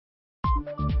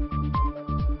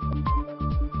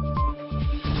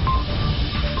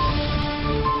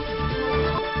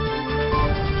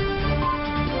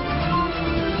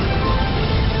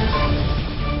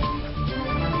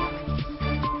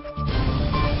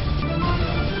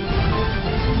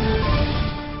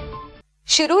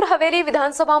शिरूर हवेली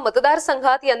विधानसभा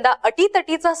मतदारसंघात यंदा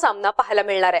अटीतटीचा सामना पाहायला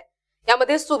मिळणार आहे।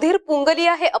 यामध्ये सुधीर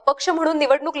पुंगलिया हे अपक्ष म्हणून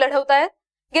निवडणूक लढवतायत।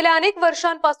 गेल्या अनेक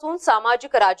वर्षांपासून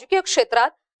सामाजिक राजकीय क्षेत्रात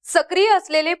सक्रिय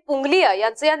असलेले पुंगलिया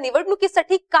यांचे या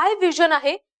निवडणुकीसाठी काय विजन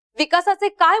आहे, विकासाचे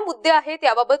काय मुद्दे आहेत,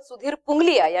 याबाबत सुधीर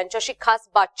पुंगलिया यांच्याशी खास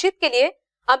बातचीत केली आहे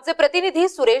आमचे प्रतिनिधी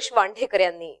सुरेश वांढेकर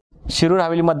यांनी। शिरूर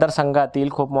हवेली मतदारसंघातील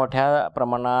खूप मोठ्या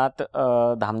प्रमाणात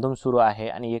धामधूम सुरू आहे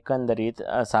आणि एकंदरीत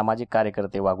सामाजिक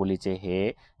कार्यकर्ते वाघोलीचे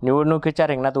हे निवडणुकीच्या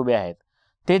रिंगणात उभे आहेत।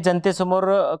 ते जनतेसमोर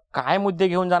काय मुद्दे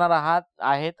घेऊन जाणार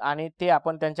आहेत आणि ते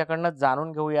आपण त्यांच्याकडनं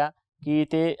जाणून घेऊया की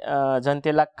ते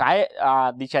जनतेला काय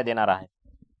दिशा देणार आहेत।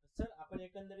 सर, आपण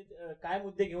एकंदरीत काय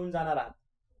मुद्दे घेऊन जाणार आहात?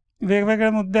 वेगवेगळे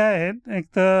मुद्दे आहेत।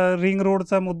 एक तर रिंग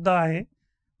रोडचा मुद्दा आहे,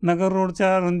 नगर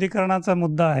रोडच्या रुंदीकरणाचा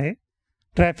मुद्दा आहे,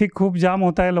 ट्रॅफिक खूप जाम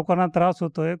होत आहे, लोकांना त्रास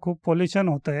होतोय, खूप पोल्युशन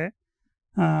होत आहे,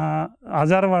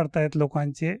 आजार वाढत आहेत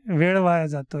लोकांचे, वेळ वाया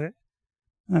जातोय।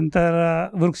 नंतर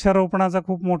वृक्षारोपणाचा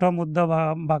खूप मोठा मुद्दा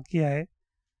बाकी आहे।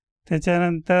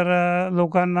 त्याच्यानंतर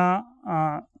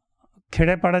लोकांना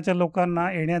खेड्यापाड्याच्या लोकांना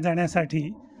येण्या जाण्यासाठी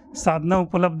साधनं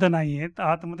उपलब्ध नाही आहेत।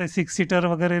 आतमध्ये 6 सीटर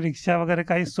वगैरे रिक्षा वगैरे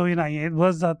काही सोयी नाही आहेत,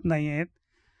 बस जात नाही आहेत।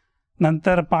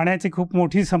 नंतर पाण्याची खूप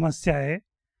मोठी समस्या आहे,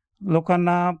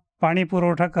 लोकांना पाणी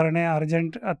पुरवठा करणे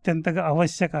अर्जंट अत्यंत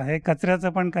आवश्यक आहे। कचऱ्याचं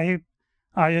पण काही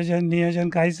आयोजन नियोजन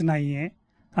काहीच नाही आहे।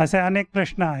 असे अनेक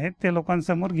प्रश्न आहेत, ते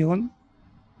लोकांसमोर घेऊन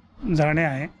जाणे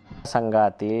आहे।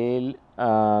 संघातील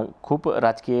खूप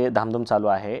राजकीय धामधूम चालू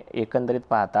आहे। एकंदरीत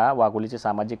पाहता वाघोलीचे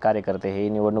सामाजिक कार्यकर्ते हे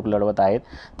निवडणूक लढवत आहेत,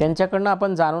 त्यांच्याकडनं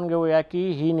आपण जाणून घेऊया की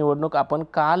ही निवडणूक आपण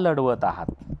का लढवत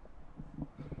आहात।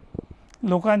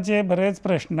 लोकांचे बरेच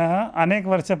प्रश्न अनेक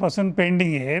वर्षापासून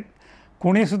पेंडिंग आहेत।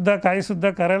 कोणीसुद्धा काहीसुद्धा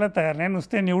करायला तयार नाही,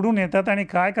 नुसते निवडून येतात आणि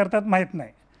काय करतात माहीत नाही।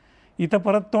 इथं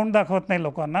परत तोंड दाखवत नाही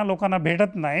लोकांना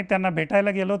भेटत नाही, त्यांना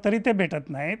भेटायला गेलो तरी ते भेटत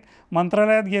नाहीत।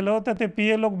 मंत्रालयात गेलो तर ते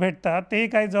PA लोक भेटतात, तेही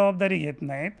काही जबाबदारी घेत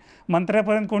नाहीत।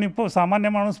 मंत्र्यापर्यंत कोणी सामान्य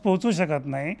माणूस पोहोचू शकत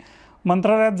नाही।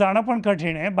 मंत्रालयात जाणं पण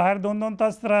कठीण आहे, बाहेर 2-2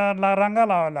 तास रांगा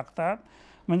लावाव्या लागतात।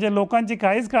 म्हणजे लोकांची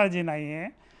काहीच काळजी नाही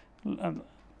आहे।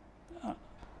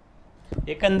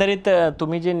 एकंदरीत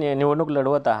तुम्ही जे निवडणूक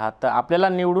लढवत आहात तर आपल्याला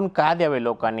निवडून का द्यावे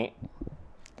लोकांनी?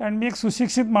 कारण मी एक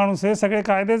सुशिक्षित माणूस आहे, सगळे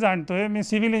कायदे जाणतोय, मी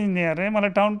सिव्हिल इंजिनियर आहे, मला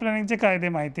टाउन प्लॅनिंगचे कायदे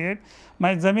माहिती आहेत,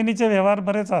 माझे जमिनीचे व्यवहार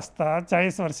बरेच असतात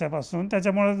 40 वर्षापासून,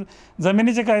 त्याच्यामुळे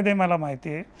जमिनीचे कायदे मला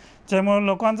माहिती आहे। त्यामुळे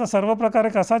लोकांचा सर्व प्रकारे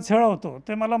कसा छळ होतो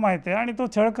ते मला माहिती आहे आणि तो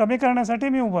छळ कमी करण्यासाठी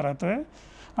मी उभं राहतोय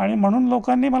आणि म्हणून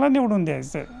लोकांनी मला निवडून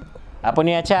द्यायचं आहे। आपण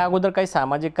याच्या अगोदर काही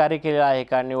सामाजिक कार्य केले आहे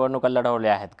का, निवडणुका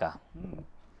लढवल्या आहेत का?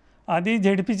 आधी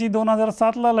ZPची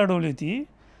 2007ला लढवली होती,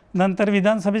 नंतर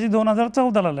विधानसभेची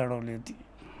 2014ला लढवली होती।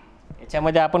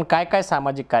 याच्यामध्ये आपण काय काय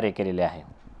सामाजिक कार्य केलेले आहे?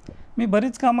 मी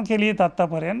बरीच कामं केली आहेत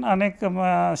आत्तापर्यंत। अनेक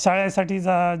शाळेसाठी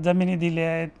जमिनी दिल्या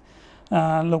आहेत,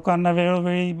 लोकांना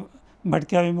वेळोवेळी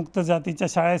भटक्या विमुक्त जातीच्या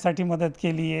शाळेसाठी मदत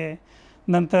केली आहे।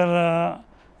 नंतर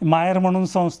मायर म्हणून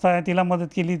संस्था आहे, तिला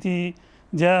मदत केली। ती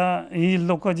ही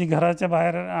लोक जी घराच्या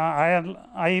बाहेर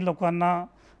आई लोकांना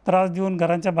त्रास देऊन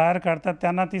घराच्या बाहेर काढतात,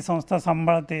 त्यांना ती संस्था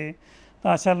सांभाळते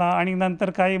अशाला। आणि नंतर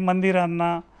काही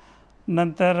मंदिरांना,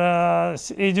 नंतर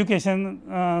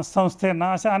एज्युकेशन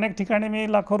संस्थेंना, अशा अनेक ठिकाणी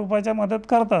मी लाखो रुपयाच्या मदत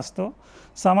करत असतो।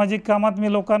 सामाजिक कामात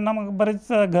मी लोकांना मग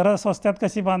बरेच घरं स्वस्त्यात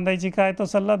कशी बांधायची काय तो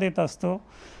सल्ला देत असतो।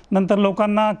 नंतर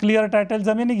लोकांना क्लिअर टायटल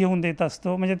जमिनी घेऊन देत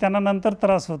असतो, म्हणजे त्यांना नंतर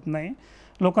त्रास होत नाही।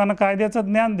 लोकांना कायद्याचं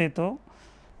ज्ञान देतो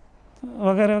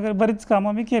वगैरे वगैरे बरीच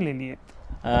कामं मी केलेली आहेत।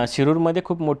 शिरूरमध्ये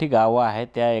खूप मोठी गावं आहेत,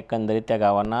 त्या एकंदरीत त्या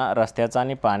गावांना रस्त्याचा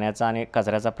आणि पाण्याचा आणि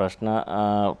कचऱ्याचा प्रश्न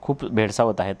खूप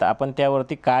भेडसावत आहे। तर आपण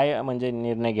त्यावरती काय म्हणजे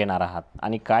निर्णय घेणार आहात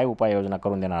आणि काय उपाययोजना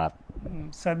करून देणार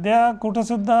आहात? सध्या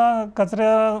कुठंसुद्धा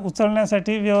कचरा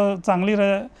उचलण्यासाठी चांगली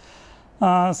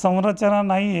संरचना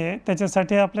नाही आहे।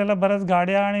 त्याच्यासाठी आपल्याला बऱ्याच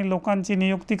गाड्या आणि लोकांची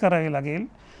नियुक्ती करावी लागेल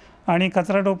आणि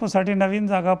कचरा डोपोसाठी नवीन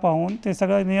जागा पाहून ते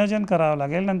सगळं नियोजन करावं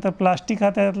लागेल। नंतर प्लास्टिक हा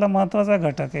त्यातला महत्त्वाचा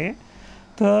घटक आहे,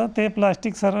 तर ते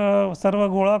प्लास्टिक सर्व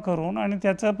गोळा करून आणि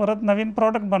त्याचं परत नवीन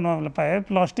प्रॉडक्ट बनवायला पाहिजे।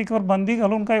 प्लास्टिकवर बंदी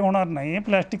घालून काही होणार नाही आहे,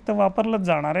 प्लास्टिक तर वापरलंच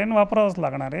जाणार आहे आणि वापरावंच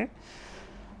लागणार आहे।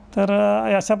 तर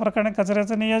अशा प्रकारे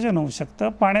कचऱ्याचं नियोजन होऊ शकतं।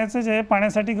 पाण्याचं जे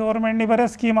पाण्यासाठी गव्हर्नमेंटने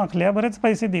बऱ्याच स्कीम आखल्या, बरेच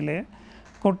पैसे दिले,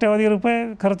 कोट्यवधी रुपये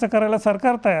खर्च करायला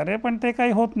सरकार तयार आहे, पण ते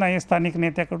काही होत नाही स्थानिक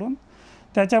नेत्याकडून।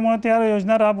 त्याच्यामुळे त्या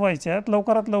योजना राबवायच्या आहेत,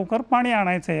 लवकरात लवकर पाणी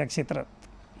आणायचं आहे या क्षेत्रात।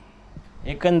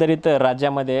 एकंदरीत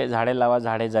राज्यामध्ये झाडे लावा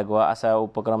झाडे जगवा असा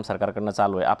उपक्रम सरकारकडनं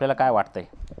चालू आहे, आपल्याला काय वाटतंय?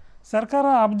 सरकार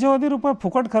अब्जावधी रुपये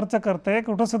फुकट खर्च करते,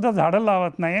 कुठंसुद्धा झाडं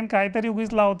लावत नाही, काहीतरी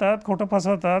उगीच लावतात, खोटं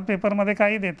फसवतात, पेपरमध्ये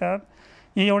काही देतात।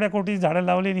 ही एवढ्या कोटी झाडं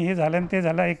लावली आणि हे झालं आणि ते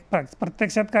झालं, एक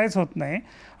प्रत्यक्षात काहीच होत नाही.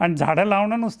 आणि झाडं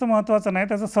लावणं नुसतं महत्त्वाचं नाही,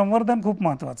 त्याचं संवर्धन खूप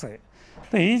महत्त्वाचं आहे.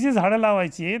 तर ही जी झाडं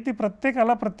लावायची आहे ती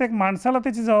प्रत्येक माणसाला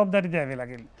त्याची जबाबदारी द्यावी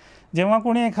लागेल. जेव्हा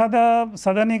कोणी एखादा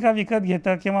सदनिका विकत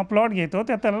घेतं किंवा प्लॉट घेतो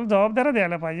त्याला जबाबदाऱ्या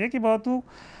द्यायला पाहिजे की बाबा तू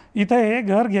इथं हे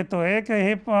घर घेतो आहे की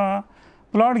हे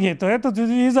प्लॉट घेतो आहे, तर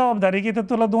तुझी ही जबाबदारी की तर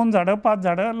तुला 2 झाडं 5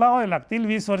 झाडं लावावी लागतील,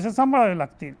 20 वर्ष सांभाळावी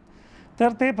लागतील.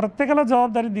 तर ते प्रत्येकाला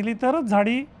जबाबदारी दिली तरच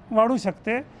झाडी वाढू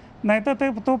शकते, नाहीतर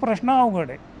तो प्रश्न अवघड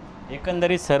आहे.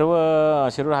 एकंदरीत सर्व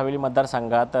शिरूर हवेली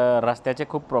मतदारसंघात रस्त्याचे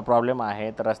खूप प्रॉब्लेम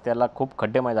आहेत. रस्त्याला खूप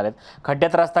खड्डेमय झालेत.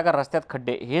 खड्ड्यात रस्ता का रस्त्यात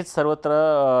खड्डे हेच सर्वत्र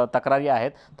तक्रारी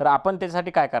आहेत. तर आपण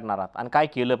त्याच्यासाठी काय करणार आहात आणि काय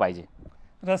केलं पाहिजे?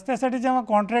 रस्त्यासाठी जेव्हा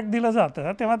कॉन्ट्रॅक्ट दिलं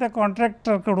जातं तेव्हा त्या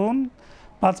कॉन्ट्रॅक्टरकडून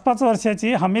 5-5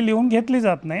 वर्षाची हमी लिहून घेतली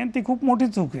जात नाही आणि ती खूप मोठी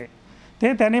चूक आहे.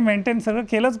 ते त्यांनी मेंटेन सगळं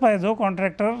केलंच पाहिजे. जो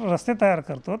कॉन्ट्रॅक्टर रस्ते तयार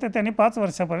करतो ते त्यांनी 5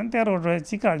 वर्षापर्यंत त्या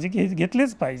रोडची काळजी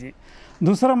घेतलीच पाहिजे.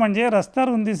 दुसरं म्हणजे रस्ता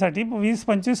रुंदीसाठी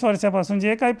 20-25 वर्षापासून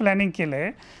जे काही प्लॅनिंग केलं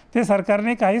आहे ते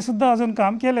सरकारने काहीसुद्धा अजून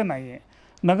काम केलं नाही आहे.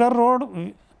 नगर रोड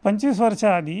 25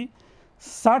 वर्षाआधी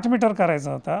 60 मीटर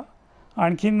करायचा होता.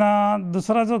 आणखीन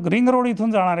दुसरा जो रिंग रोड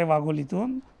इथून जाणार आहे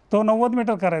वाघोलीतून तो 90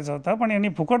 मीटर करायचा होता, पण यांनी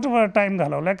फुकट टाईम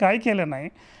घालवला आहे, काही केलं नाही.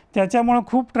 त्याच्यामुळं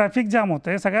खूप ट्रॅफिक जाम होतं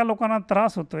आहे, सगळ्या लोकांना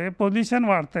त्रास होतो आहे, पोल्युशन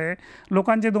वाढतं आहे,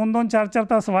 लोकांचे 2-2, 4-4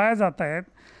 तास वाया जात आहेत.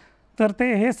 तर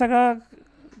हे सगळं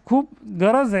खूप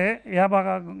गरज आहे या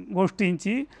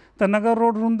गोष्टींची. तर नगर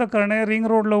रोड रुंद करणे, रिंग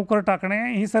रोड लवकर टाकणे,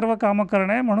 ही सर्व कामं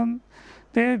करणे, म्हणून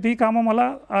ती कामं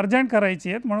मला अर्जंट करायची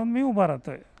आहेत, म्हणून मी उभा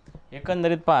राहतो आहे.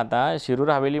 एकंदरीत पाहता शिरूर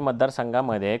हवेली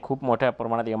मतदारसंघामध्ये खूप मोठ्या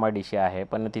प्रमाणात MIDC आहे,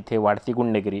 पण तिथे वाढती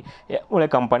गुंडगिरी यामुळे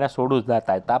कंपन्या सोडून जात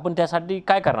आहेत. तर आपण त्यासाठी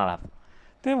काय करणार आहात?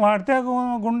 ते वाढत्या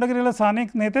गुंडगिरीला स्थानिक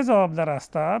नेते जबाबदार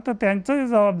असतात, तर त्यांची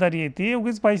जबाबदारी येते.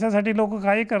 उगीच पैशासाठी लोक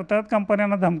काही करतात,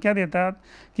 कंपन्यांना धमक्या देतात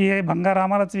की हे भंगार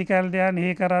आम्हालाच विकायला द्या आणि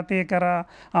हे करा ते करा,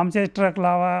 आमचे ट्रक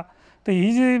लावा. तर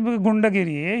ही जी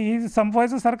गुंडगिरी आहे ही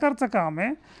संपवायचं सरकारचं काम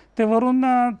आहे. ते वरून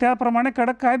त्याप्रमाणे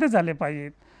कडक कायदे झाले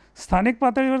पाहिजेत. स्थानिक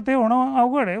पातळीवर ते होणं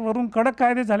अवघड आहे, वरून कडक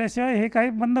कायदे झाल्याशिवाय हे काही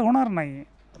बंद होणार नाही.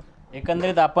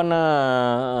 एकंदरीत आपण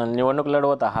निवडणूक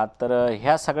लढवत आहात, तर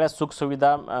ह्या सगळ्या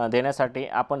सुखसुविधा देण्यासाठी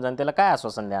आपण जनतेला काय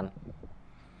आश्वासन द्याल?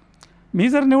 मी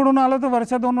जर निवडून आलो तर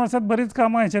 1-2 वर्षात बरीच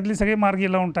कामं ह्याच्यातली सगळी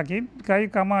मार्गी लावून टाकीन. काही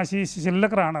कामं अशी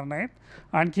शिल्लक राहणार नाहीत.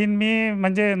 आणखीन मी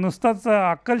म्हणजे नुसताच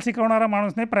अक्कल शिकवणारा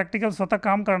माणूस नाही, प्रॅक्टिकल स्वतः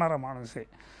काम करणारा माणूस आहे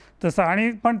तसं.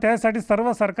 आणि पण त्यासाठी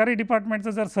सर्व सरकारी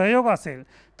डिपार्टमेंटचा जर सहयोग असेल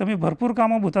तर मी भरपूर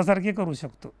कामं भूतासारखी करू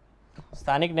शकतो.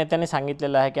 स्थानिक नेत्यांनी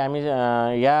सांगितलेलं आहे की आम्ही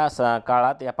या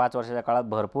काळात, या 5 वर्षाच्या काळात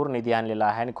भरपूर निधी आणलेला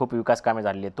आहे आणि खूप विकास कामे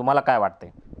झालेली आहेत. तुम्हाला काय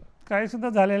वाटते? काहीसुद्धा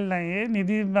झालेलं नाही आहे.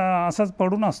 निधी असाच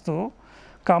पडून असतो,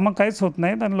 कामं काहीच होत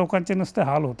नाहीत आणि लोकांचे नुसते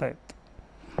हाल होत आहेत.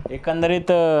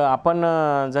 एकंदरीत आपण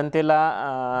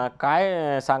जनतेला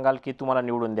काय सांगाल की तुम्हाला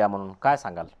निवडून द्या म्हणून काय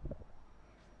सांगाल?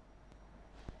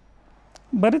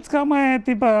 बरीच कामं आहेत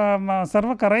ती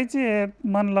सर्व करायची आहेत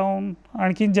मन लावून.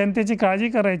 आणखी जनतेची काळजी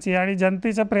करायची आणि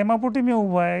जनतेच्या प्रेमापोटी मी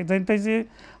उभा आहे. जनतेचे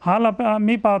हाल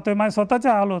मी पाहतो आहे, माझे स्वतःचे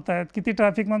हाल होत आहेत. किती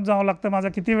ट्रॅफिकमध्ये जावं लागतं, माझा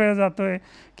किती वेळ जातो आहे,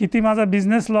 किती माझा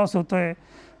बिझनेस लॉस होतो आहे.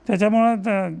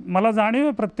 त्याच्यामुळं मला जाणीव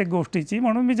आहे प्रत्येक गोष्टीची,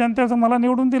 म्हणून मी जनतेचं मला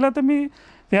निवडून दिलं तर मी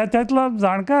त्यातला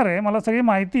जाणकार आहे, मला सगळी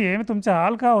माहिती आहे. तुमचे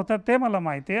हाल का होतात ते मला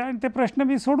माहिती आहे आणि ते प्रश्न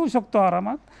मी सोडवू शकतो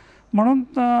आरामात, म्हणून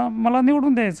मला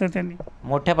निवडून द्यायचं त्यांनी.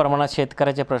 मोठ्या प्रमाणात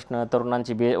शेतकऱ्याचे प्रश्न,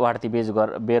 तरुणांची वाढती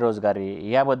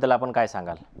बेरोजगारी याबद्दल आपण काय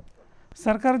सांगाल?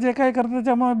 सरकार जे काही करतं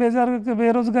त्याच्यामुळे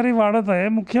बेरोजगारी वाढत आहे.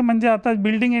 मुख्य म्हणजे आता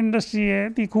बिल्डिंग इंडस्ट्री आहे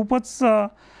ती खूपच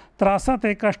त्रासात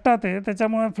आहे, कष्टात आहे.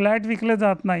 त्याच्यामुळे फ्लॅट विकले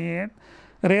जात नाही आहेत.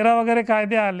 रेरा वगैरे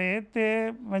कायदे आले ते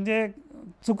म्हणजे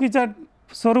चुकीच्या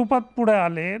स्वरूपात पुढे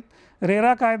आले.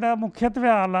 रेरा कायदा मुख्यत्वे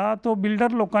आला तो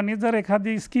बिल्डर लोकांनी जर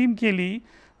एखादी स्कीम केली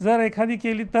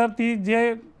तर ती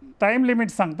जे टाईम लिमिट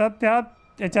सांगतात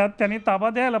त्याच्यात त्यांनी ताबा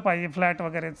द्यायला पाहिजे फ्लॅट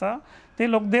वगैरेचा. ते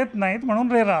लोक देत नाहीत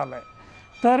म्हणून रेरा आला आहे.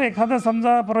 तर एखादा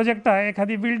समजा प्रोजेक्ट आहे,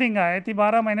 एखादी बिल्डिंग आहे, ती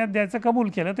 12 महिन्यात द्यायचं कबूल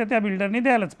केलं तर त्या बिल्डरनी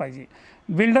द्यायलाच पाहिजे.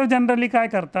 बिल्डर जनरली काय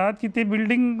करतात की ते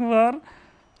बिल्डिंगवर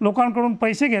लोकांकडून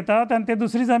पैसे घेतात आणि ते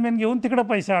दुसरी जमीन घेऊन तिकडं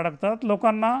पैसे अडकतात,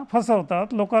 लोकांना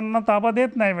फसवतात, लोकांना ताबा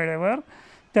देत नाही वेळेवर.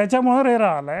 त्याच्यामुळं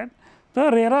रेरा आला आहे.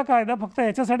 तर रेरा कायदा फक्त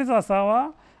याच्यासाठीच असावा,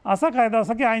 असा कायदा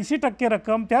असा की 80%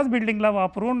 रक्कम त्याच बिल्डिंगला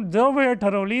वापरून जो वेळ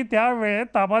ठरवली त्या वेळेत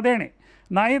ताबा देणे,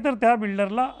 नाही तर त्या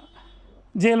बिल्डरला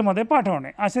जेलमध्ये पाठवणे,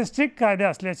 असे स्ट्रिक्ट कायदे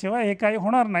असल्याशिवाय हे काही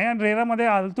होणार नाही. आणि रेरामध्ये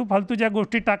आलतू फालतू ज्या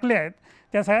गोष्टी टाकल्या आहेत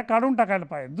त्या सगळ्या काढून टाकायला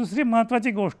पाहिजे. दुसरी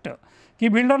महत्त्वाची गोष्ट की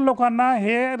बिल्डर लोकांना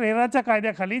हे रेराच्या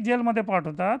कायद्याखाली जेलमध्ये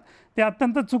पाठवतात, ते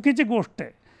अत्यंत चुकीची गोष्ट आहे.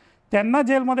 त्यांना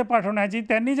जेलमध्ये पाठवण्याची,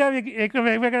 त्यांनी ज्या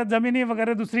वेगवेगळ्या जमिनी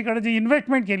वगैरे दुसरीकडे जी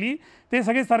इन्व्हेस्टमेंट केली ते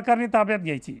सगळी सरकारने ताब्यात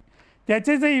घ्यायची.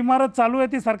 त्याची जी इमारत चालू आहे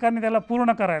ती सरकारने त्याला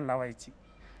पूर्ण करायला लावायची.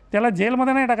 त्याला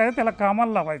जेलमध्ये नाही टाकायचं, त्याला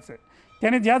कामाला लावायचं.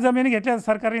 त्याने ज्या जमिनी घेतल्या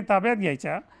सरकारने ताब्यात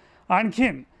घ्यायच्या.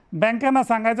 आणखीन बँकांना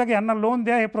सांगायचं की यांना लोन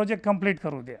द्या, हे प्रोजेक्ट कंप्लीट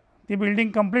करू द्या, ती बिल्डिंग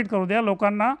कंप्लीट करू द्या,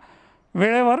 लोकांना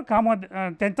वेळेवर कामं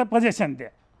त्यांचं पोझिशन द्या.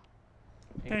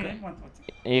 ते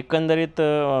महत्त्वाचं. एकंदरीत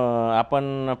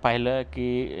आपण पाहिलं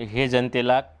की हे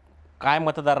जनतेला काय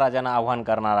मतदार राजांना आव्हान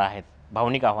करणार आहेत,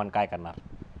 भावनिक आव्हान काय करणार?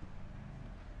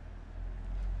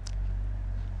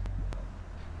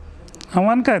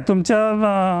 आव्हान काय,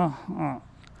 तुमच्या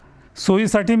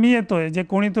सोयीसाठी मी येतो आहे. जे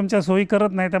कोणी तुमच्या सोयी करत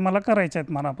नाही त्या मला करायच्या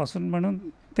आहेत मनापासून, म्हणून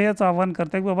तेच आव्हान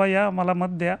करते की बाबा या, मला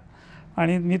मत द्या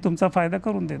आणि मी तुमचा फायदा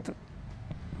करून देतो.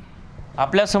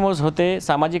 आपल्यासमोर होते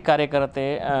सामाजिक कार्यकर्ते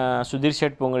सुधीर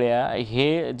शेठ पुंगळ्या.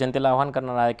 हे जनतेला आव्हान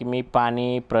करणार आहे की मी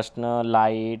पाणी प्रश्न,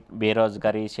 लाईट,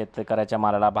 बेरोजगारी, शेतकऱ्याच्या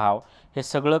मालाला भाव, हे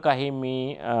सगळं काही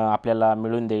मी आपल्याला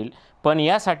मिळवून देईल, पण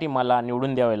यासाठी मला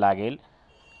निवडून द्यावे लागेल.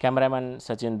 Cameraman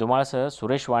Sachin धुमाळसह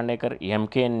Suresh Wandekar,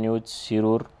 MKN news,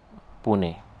 Shirur,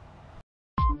 Pune.